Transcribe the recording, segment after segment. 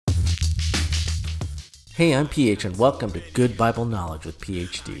Hey, I'm PH and welcome to Good Bible Knowledge with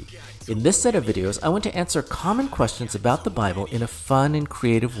PhD. In this set of videos, I want to answer common questions about the Bible in a fun and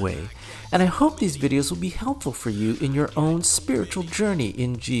creative way, and I hope these videos will be helpful for you in your own spiritual journey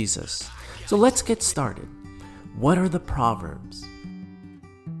in Jesus. So let's get started. What are the Proverbs?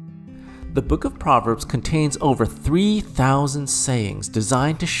 The book of Proverbs contains over 3,000 sayings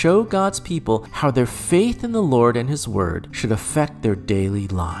designed to show God's people how their faith in the Lord and His Word should affect their daily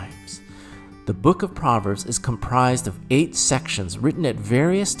lives. The book of Proverbs is comprised of 8 sections written at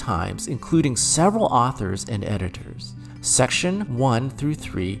various times, including several authors and editors. Section 1 through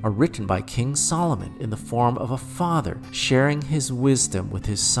 3 are written by King Solomon in the form of a father sharing his wisdom with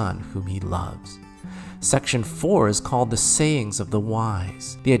his son whom he loves. Section 4 is called the Sayings of the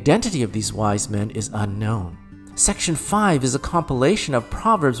Wise. The identity of these wise men is unknown. Section 5 is a compilation of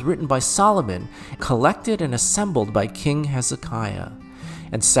proverbs written by Solomon, collected and assembled by King Hezekiah.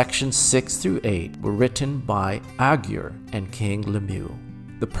 And sections 6 through 8 were written by Agur and King Lemuel.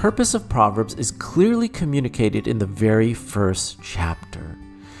 The purpose of Proverbs is clearly communicated in the very first chapter.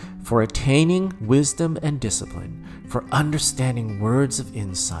 For attaining wisdom and discipline, for understanding words of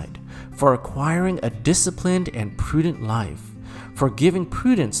insight, for acquiring a disciplined and prudent life, for giving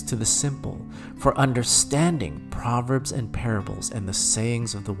prudence to the simple, for understanding proverbs and parables and the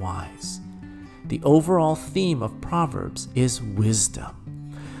sayings of the wise. The overall theme of Proverbs is wisdom.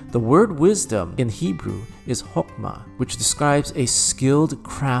 The word wisdom in Hebrew is chokmah, which describes a skilled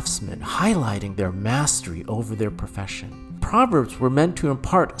craftsman, highlighting their mastery over their profession. Proverbs were meant to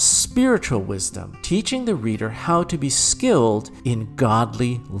impart spiritual wisdom, teaching the reader how to be skilled in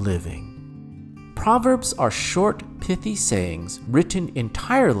godly living. Proverbs are short, pithy sayings written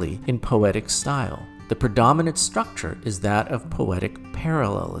entirely in poetic style. The predominant structure is that of poetic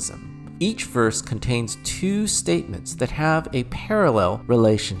parallelism. Each verse contains 2 statements that have a parallel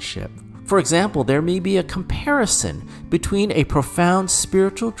relationship. For example, there may be a comparison between a profound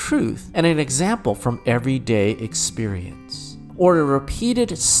spiritual truth and an example from everyday experience, or a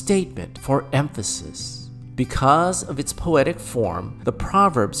repeated statement for emphasis. Because of its poetic form, the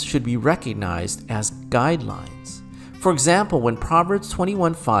Proverbs should be recognized as guidelines. For example, when Proverbs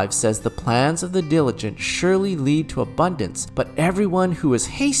 21:5 says, "The plans of the diligent surely lead to abundance, but everyone who is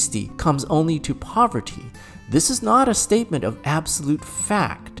hasty comes only to poverty," this is not a statement of absolute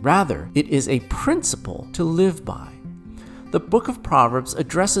fact. Rather, it is a principle to live by. The book of Proverbs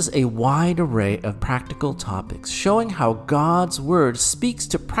addresses a wide array of practical topics, showing how God's Word speaks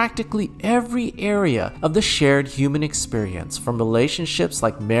to practically every area of the shared human experience, from relationships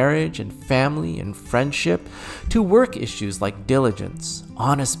like marriage and family and friendship, to work issues like diligence,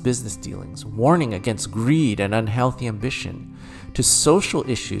 honest business dealings, warning against greed and unhealthy ambition, to social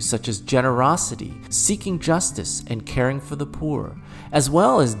issues such as generosity, seeking justice, and caring for the poor, as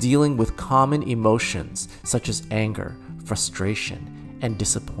well as dealing with common emotions such as anger, frustration, and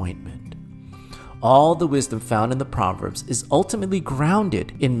disappointment. All the wisdom found in the Proverbs is ultimately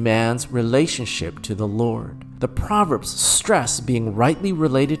grounded in man's relationship to the Lord. The Proverbs stress being rightly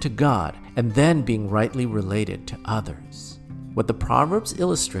related to God and then being rightly related to others. What the Proverbs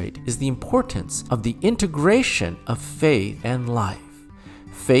illustrate is the importance of the integration of faith and life.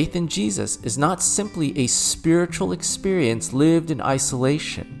 Faith in Jesus is not simply a spiritual experience lived in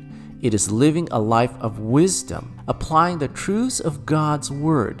isolation. It is living a life of wisdom, applying the truths of God's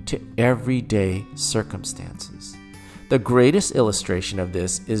Word to everyday circumstances. The greatest illustration of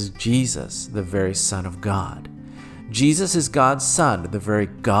this is Jesus, the very Son of God. Jesus is God's Son, the very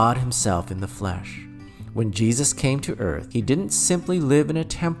God Himself in the flesh. When Jesus came to earth, He didn't simply live in a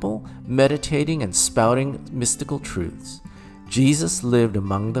temple, meditating and spouting mystical truths. Jesus lived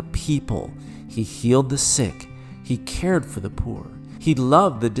among the people. He healed the sick. He cared for the poor. He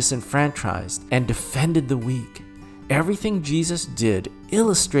loved the disenfranchised and defended the weak. Everything Jesus did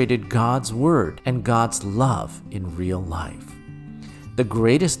illustrated God's Word and God's love in real life. The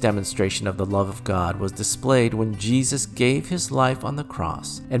greatest demonstration of the love of God was displayed when Jesus gave His life on the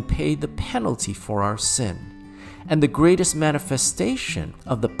cross and paid the penalty for our sin. And the greatest manifestation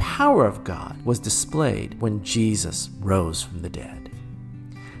of the power of God was displayed when Jesus rose from the dead.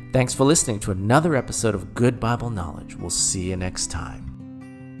 Thanks for listening to another episode of Good Bible Knowledge. We'll see you next time.